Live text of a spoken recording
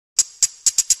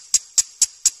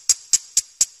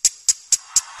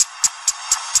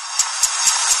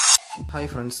Hi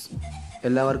friends,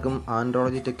 എല്ലാവർക്കും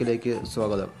andrology ടെക്കിലേക്ക്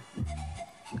സ്വാഗതം.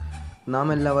 നാം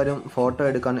എല്ലാവരും ഫോട്ടോ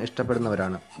എടുക്കാൻ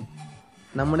ഇഷ്ടപ്പെടുന്നവരാണ്.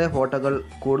 നമ്മുടെ ഫോട്ടോകൾ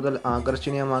കൂടുതൽ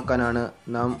ആകർഷണീയമാക്കാനാണ്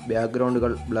നാം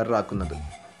ബാക്ക്ഗ്രൗണ്ടുകൾ ബ്ലറാക്കുന്നത്.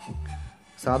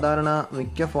 സാധാരണ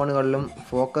മിക്ക ഫോണുകളിലും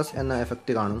ഫോക്കസ് എന്ന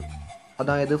എഫക്റ്റ് കാണും.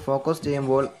 അതായത് ഫോക്കസ്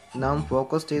ചെയ്യുമ്പോൾ നാം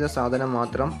ഫോക്കസ് ചെയ്ത സാധനം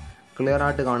മാത്രം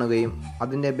ക്ലിയറായിട്ട് കാണുകയും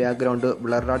അതിൻ്റെ ബാക്ക്ഗ്രൗണ്ട്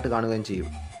ബ്ലറായിട്ട് കാണുകയും ചെയ്യും.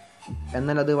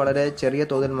 എന്നാൽ അത് വളരെ ചെറിയ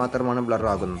തോതിൽ മാത്രമാണ്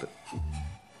ബ്ലറാകുന്നത്.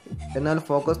 എന്നാൽ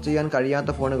ഫോക്കസ് ചെയ്യാൻ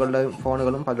കഴിയാത്ത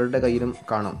ഫോണുകളും പലരുടെ കയ്യിലും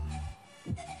കാണാം.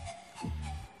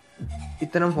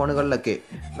 ഇത്തരം ഫോണുകളിലൊക്കെ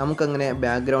നമുക്കങ്ങനെ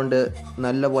ബാക്ക്ഗ്രൗണ്ട്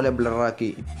നല്ലപോലെ ബ്ലറാക്കി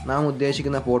നാം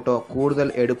ഉദ്ദേശിക്കുന്ന ഫോട്ടോ കൂടുതൽ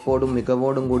എടുപ്പോടും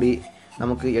മികവോടും കൂടി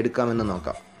നമുക്ക് എടുക്കാമെന്ന്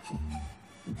നോക്കാം.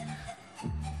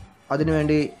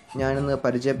 അതിനുവേണ്ടി ഞാനിന്ന്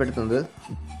പരിചയപ്പെടുത്തുന്നത്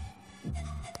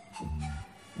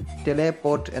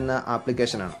ടെലേപോർട്ട് എന്ന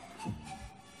ആപ്ലിക്കേഷനാണ്.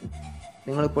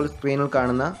 നിങ്ങളിപ്പോൾ സ്ക്രീനിൽ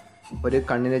കാണുന്ന ഒരു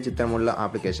കണ്ണിൻ്റെ ചിത്രമുള്ള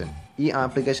ആപ്ലിക്കേഷൻ. ഈ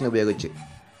ആപ്ലിക്കേഷൻ ഉപയോഗിച്ച്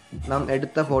നാം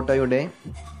എടുത്ത ഫോട്ടോയുടെ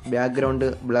ബാക്ക്ഗ്രൗണ്ട്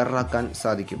ബ്ലറാക്കാൻ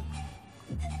സാധിക്കും.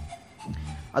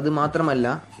 അതുമാത്രമല്ല,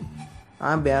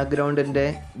 ആ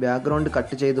ബാക്ക്ഗ്രൗണ്ട്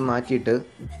കട്ട് ചെയ്ത് മാറ്റിയിട്ട്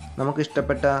നമുക്ക്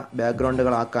ഇഷ്ടപ്പെട്ട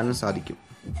ബാക്ക്ഗ്രൗണ്ടുകളാക്കാനും സാധിക്കും.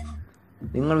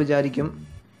 നിങ്ങൾ വിചാരിക്കും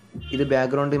ഇത്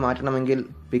ബാക്ക്ഗ്രൗണ്ട് മാറ്റണമെങ്കിൽ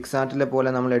പിക്സാർട്ടിലെ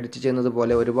പോലെ നമ്മൾ എഡിറ്റ് ചെയ്യുന്നത്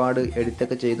പോലെ ഒരുപാട്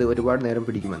എഡിറ്റൊക്കെ ചെയ്ത് ഒരുപാട് നേരം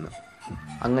പിടിക്കുമെന്ന്.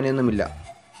 അങ്ങനെയൊന്നുമില്ല.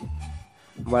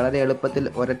 വളരെ എളുപ്പത്തിൽ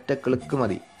ഒരൊറ്റ ക്ലിക്ക്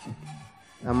മതി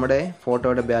നമ്മുടെ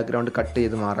ഫോട്ടോയുടെ ബാക്ക്ഗ്രൗണ്ട് കട്ട്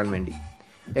ചെയ്ത് മാറാൻ വേണ്ടി.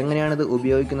 എങ്ങനെയാണിത്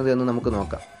ഉപയോഗിക്കുന്നത് എന്ന് നമുക്ക്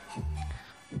നോക്കാം.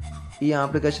 ഈ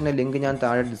ആപ്ലിക്കേഷൻ്റെ ലിങ്ക് ഞാൻ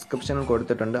താഴെ ഡിസ്ക്രിപ്ഷനിൽ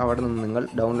കൊടുത്തിട്ടുണ്ട്. അവിടെ നിന്ന് നിങ്ങൾ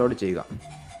ഡൗൺലോഡ് ചെയ്യുക.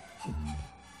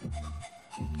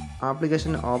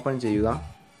 ആപ്ലിക്കേഷൻ ഓപ്പൺ ചെയ്യുക.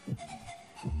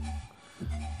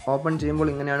 ഓപ്പൺ ചെയ്യുമ്പോൾ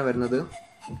ഇങ്ങനെയാണ് വരുന്നത്.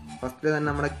 ഫസ്റ്റ് തന്നെ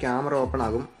നമ്മുടെ ക്യാമറ ഓപ്പൺ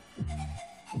ആകും.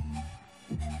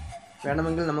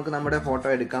 വേണമെങ്കിൽ നമുക്ക് നമ്മുടെ ഫോട്ടോ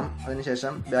എടുക്കാം.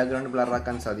 അതിനുശേഷം ബാക്ക്ഗ്രൗണ്ട്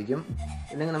ബ്ലറാക്കാൻ സാധിക്കും.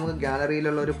 ഇല്ലെങ്കിൽ നമുക്ക്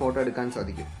ഗാലറിയിലുള്ള ഒരു ഫോട്ടോ എടുക്കാൻ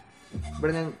സാധിക്കും.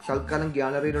 ഇവിടെ ഞാൻ തൽക്കാലം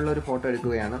ഗാലറിയിലുള്ള ഒരു ഫോട്ടോ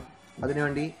എടുക്കുകയാണ്.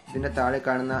 അതിനുവേണ്ടി ഇതിൻ്റെ താഴെ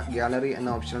കാണുന്ന ഗാലറി എന്ന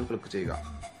ഓപ്ഷനിൽ ക്ലിക്ക് ചെയ്യുക.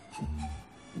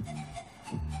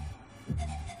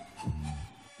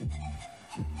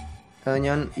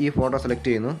 ഞാൻ ഈ ഫോട്ടോ സെലക്ട്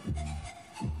ചെയ്യുന്നു.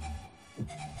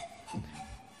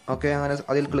 ഓക്കെ, അങ്ങനെ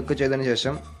അതിൽ ക്ലിക്ക് ചെയ്തതിന്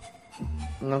ശേഷം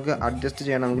നിങ്ങൾക്ക് അഡ്ജസ്റ്റ്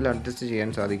ചെയ്യണമെങ്കിൽ അഡ്ജസ്റ്റ്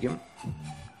ചെയ്യാൻ സാധിക്കും.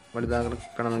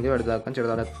 വലുതാക്കണമെങ്കിൽ വലുതാക്കാം,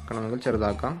 ചെറുതാക്കണമെങ്കിൽ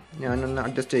ചെറുതാക്കാം. ഞാനൊന്ന്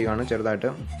അഡ്ജസ്റ്റ് ചെയ്യുകയാണ് ചെറുതായിട്ട്.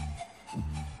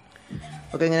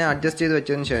 ഓക്കെ, ഇങ്ങനെ അഡ്ജസ്റ്റ് ചെയ്ത്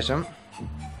വെച്ചതിന് ശേഷം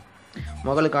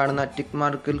മുകളിൽ കാണുന്ന ടിക്ക്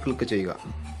മാർക്കിൽ ക്ലിക്ക് ചെയ്യുക.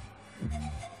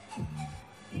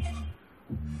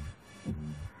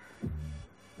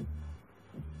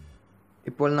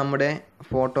 ഇപ്പോൾ നമ്മുടെ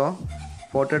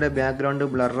ഫോട്ടോയുടെ ബാക്ക്ഗ്രൗണ്ട്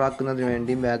ബ്ലറാക്കുന്നതിന്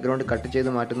വേണ്ടിയും ബാക്ക്ഗ്രൗണ്ട് കട്ട് ചെയ്ത്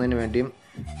മാറ്റുന്നതിന് വേണ്ടിയും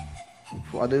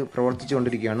അത് പ്രവർത്തിച്ചു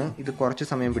കൊണ്ടിരിക്കുകയാണ്. ഇത് കുറച്ച്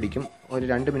സമയം പിടിക്കും. ഒരു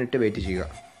 2 മിനിറ്റ് വെയിറ്റ് ചെയ്യുക.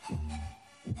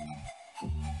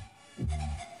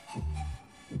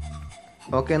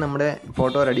 ഓക്കെ, നമ്മുടെ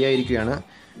ഫോട്ടോ റെഡിയായിരിക്കുകയാണ്.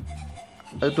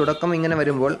 അത് തുടക്കം ഇങ്ങനെ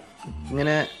വരുമ്പോൾ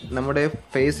ഇങ്ങനെ നമ്മുടെ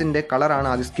ഫേസിൻ്റെ കളറാണ്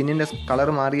ആദ്യം, സ്കിന്നിൻ്റെ കളർ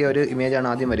മാറിയ ഒരു ഇമേജാണ്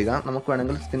ആദ്യം വരിക. നമുക്ക്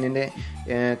വേണമെങ്കിൽ സ്കിന്നിൻ്റെ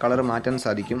കളർ മാറ്റാൻ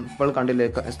സാധിക്കും. ഇപ്പോൾ കണ്ടില്ലേ,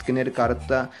 സ്കിന്നൊരു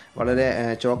കറുത്ത വളരെ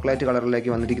ചോക്ലേറ്റ്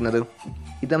കളറിലേക്ക് വന്നിരിക്കുന്നത്.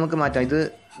 ഇത് നമുക്ക് മാറ്റാം. ഇത്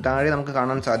താഴെ നമുക്ക്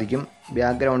കാണാൻ സാധിക്കും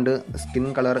background, skin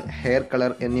colour, hair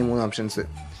colour എന്നീ 3 ഓപ്ഷൻസ്.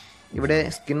 ഇവിടെ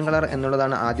സ്കിൻ കളർ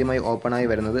എന്നുള്ളതാണ് ആദ്യമായി ഓപ്പണായി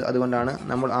വരുന്നത്. അതുകൊണ്ടാണ്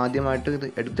നമ്മൾ ആദ്യമായിട്ട് ഇത്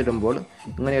എടുത്തിടുമ്പോൾ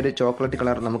ഇങ്ങനെ ഒരു ചോക്ലേറ്റ്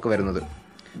കളർ നമുക്ക് വരുന്നത്.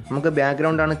 നമുക്ക്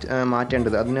ബാക്ക്ഗ്രൗണ്ടാണ്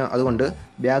മാറ്റേണ്ടത്. അതുകൊണ്ട്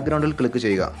ബാക്ക്ഗ്രൗണ്ടിൽ ക്ലിക്ക്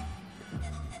ചെയ്യുക.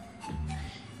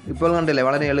 ഇപ്പോൾ കണ്ടില്ലേ,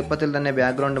 വളരെ എളുപ്പത്തിൽ തന്നെ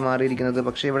ബാക്ക്ഗ്രൗണ്ട് മാറിയിരിക്കുന്നത്.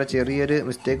 പക്ഷേ ഇവിടെ ചെറിയൊരു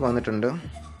മിസ്റ്റേക്ക് വന്നിട്ടുണ്ട്.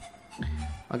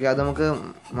 ഓക്കെ, അത് നമുക്ക്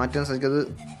മാറ്റാൻ സാധിക്കുന്നത്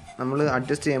നമ്മൾ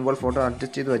അഡ്ജസ്റ്റ് ചെയ്യുമ്പോൾ ഫോട്ടോ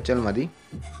അഡ്ജസ്റ്റ് ചെയ്ത് വെച്ചാൽ മതി.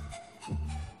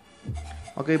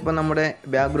 ഓക്കെ, ഇപ്പോൾ നമ്മുടെ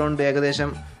ബാക്ക്ഗ്രൗണ്ട്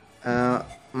ഏകദേശം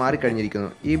മാറിക്കഴിഞ്ഞിരിക്കുന്നു.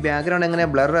 ഈ ബാക്ക്ഗ്രൗണ്ട് എങ്ങനെ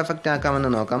ബ്ലർ എഫക്റ്റ് ആക്കാമെന്ന്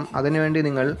നോക്കാം. അതിനുവേണ്ടി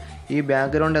നിങ്ങൾ ഈ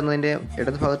ബാക്ക്ഗ്രൗണ്ട് എന്നതിൻ്റെ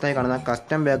ഇടതുഭാഗത്തായി കാണുന്ന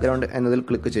കസ്റ്റം ബാക്ക്ഗ്രൗണ്ട് എന്നതിൽ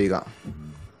ക്ലിക്ക് ചെയ്യുക.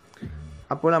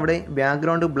 അപ്പോൾ അവിടെ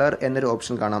ബാക്ക്ഗ്രൗണ്ട് ബ്ലർ എന്നൊരു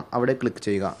ഓപ്ഷൻ കാണാം. അവിടെ ക്ലിക്ക്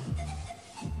ചെയ്യുക.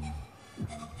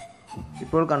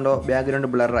 ഇപ്പോൾ കണ്ടോ, ബാക്ക്ഗ്രൗണ്ട്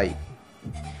ബ്ലറായി.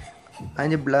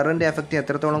 അതിൻ്റെ ബ്ലറിൻ്റെ എഫക്റ്റ്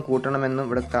എത്രത്തോളം കൂട്ടണമെന്നും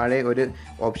ഇവിടെ താഴെ ഒരു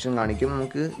ഓപ്ഷൻ കാണിക്കും.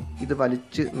 നമുക്ക് ഇത്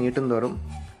വലിച്ച് നീട്ടും തോറും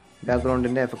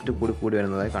ബാക്ക്ഗ്രൗണ്ടിൻ്റെ എഫക്റ്റ് കൂടി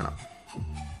വരുന്നതായി കാണാം.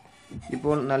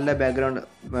 ഇപ്പോൾ നല്ല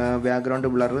ബാക്ക്ഗ്രൗണ്ട്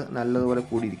ബ്ലർ നല്ലതുപോലെ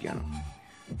കൂടിയിരിക്കുകയാണ്.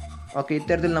 ഓക്കെ,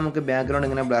 ഇത്തരത്തിൽ നമുക്ക് ബാക്ക്ഗ്രൗണ്ട്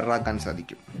ഇങ്ങനെ ബ്ലറാക്കാൻ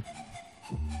സാധിക്കും.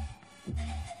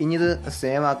 ഇനി ഇത്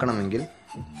സേവ് ആക്കണമെങ്കിൽ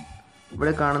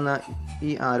ഇവിടെ കാണുന്ന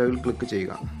ഈ ആരോയിൽ ക്ലിക്ക്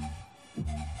ചെയ്യുക.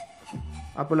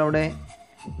 അപ്പോൾ അവിടെ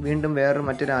വീണ്ടും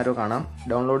മറ്റൊരു ആരോ കാണാം,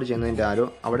 ഡൗൺലോഡ് ചെയ്യുന്നതിൻ്റെ ആരോ.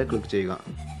 അവിടെ ക്ലിക്ക് ചെയ്യുക.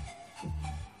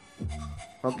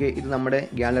 ഓക്കെ, ഇത് നമ്മുടെ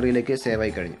ഗാലറിയിലേക്ക് സേവ്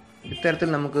ആയി കഴിഞ്ഞു. ഇത്തരത്തിൽ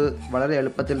നമുക്ക് വളരെ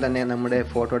എളുപ്പത്തിൽ തന്നെ നമ്മുടെ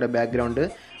ഫോട്ടോയുടെ ബാക്ക്ഗ്രൗണ്ട്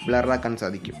ബ്ലറാക്കാൻ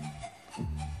സാധിക്കും.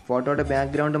 ഫോട്ടോയുടെ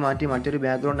ബാക്ക്ഗ്രൗണ്ട് മാറ്റി മറ്റൊരു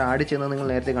ബാക്ക്ഗ്രൗണ്ട് ആഡ് ചെയ്യുന്നത് നിങ്ങൾ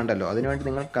നേരത്തെ കണ്ടല്ലോ. അതിനുവേണ്ടി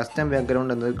നിങ്ങൾ കസ്റ്റം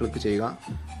ബാക്ക്ഗ്രൗണ്ട് എന്നത് ക്ലിക്ക് ചെയ്യുക.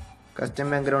 കസ്റ്റം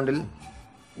ബാക്ക്ഗ്രൗണ്ടിൽ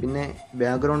പിന്നെ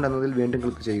ബാക്ക്ഗ്രൗണ്ട് എന്നതിൽ വീണ്ടും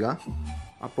ക്ലിക്ക് ചെയ്യുക.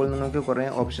 അപ്പോൾ നിങ്ങൾക്ക് കുറേ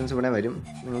ഓപ്ഷൻസ് ഇവിടെ വരും.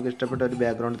 നിങ്ങൾക്ക് ഇഷ്ടപ്പെട്ട ഒരു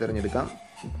ബാക്ക്ഗ്രൗണ്ട് തിരഞ്ഞെടുക്കാം.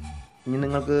 ഇനി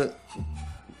നിങ്ങൾക്ക്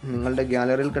നിങ്ങളുടെ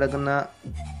ഗാലറിയിൽ കിടക്കുന്ന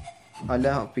പല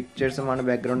പിക്ചേഴ്സുമാണ്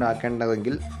ബാക്ക്ഗ്രൗണ്ട്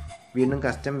ആക്കേണ്ടതെങ്കിൽ വീണ്ടും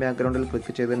കസ്റ്റം ബാക്ക്ഗ്രൗണ്ടിൽ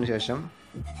ക്ലിക്ക് ചെയ്തതിന് ശേഷം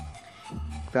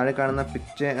താഴെ കാണുന്ന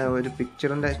ഒരു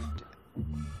പിക്ചറിൻ്റെ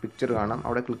പിക്ചർ കാണാം,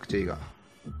 അവിടെ ക്ലിക്ക് ചെയ്യുക.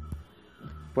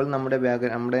 അപ്പോൾ നമ്മുടെ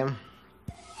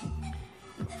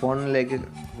ഫോണിലേക്ക്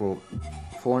പോകും.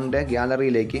 ഫോണിൻ്റെ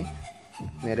ഗാലറിയിലേക്ക്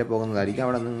നേരെ പോകുന്നതായിരിക്കും.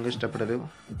 അവിടെ നിങ്ങൾക്ക് ഇഷ്ടപ്പെട്ടൊരു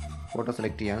ഫോട്ടോ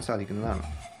സെലക്ട് ചെയ്യാൻ സാധിക്കുന്നതാണ്.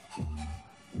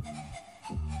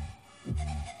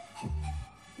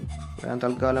 ഞാൻ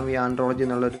തൽക്കാലം ഈ ആൻഡ്രോളജി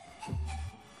എന്നുള്ളൊരു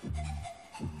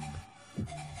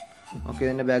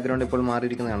ഇതിൻ്റെ ബാക്ക്ഗ്രൗണ്ട് ഇപ്പോൾ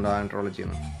മാറിയിരിക്കുന്നതുണ്ടോ ആൻഡ്രോളജി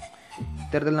എന്ന്.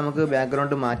 ഇത്തരത്തിൽ നമുക്ക്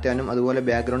ബാക്ക്ഗ്രൗണ്ട് മാറ്റാനും അതുപോലെ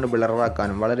ബാക്ക്ഗ്രൗണ്ട്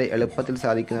ബ്ലറാക്കാനും വളരെ എളുപ്പത്തിൽ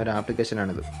സാധിക്കുന്ന ഒരു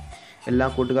ആപ്ലിക്കേഷനാണിത്. എല്ലാ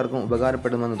കൂട്ടുകാർക്കും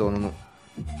ഉപകാരപ്പെടുമെന്ന് തോന്നുന്നു.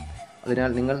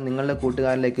 അതിനാൽ നിങ്ങൾ നിങ്ങളുടെ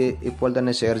കൂട്ടുകാരിലേക്ക് ഇപ്പോൾ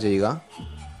തന്നെ ഷെയർ ചെയ്യുക.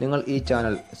 നിങ്ങൾ ഈ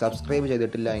ചാനൽ സബ്സ്ക്രൈബ്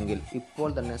ചെയ്തിട്ടില്ല എങ്കിൽ ഇപ്പോൾ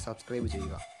തന്നെ സബ്സ്ക്രൈബ്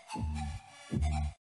ചെയ്യുക.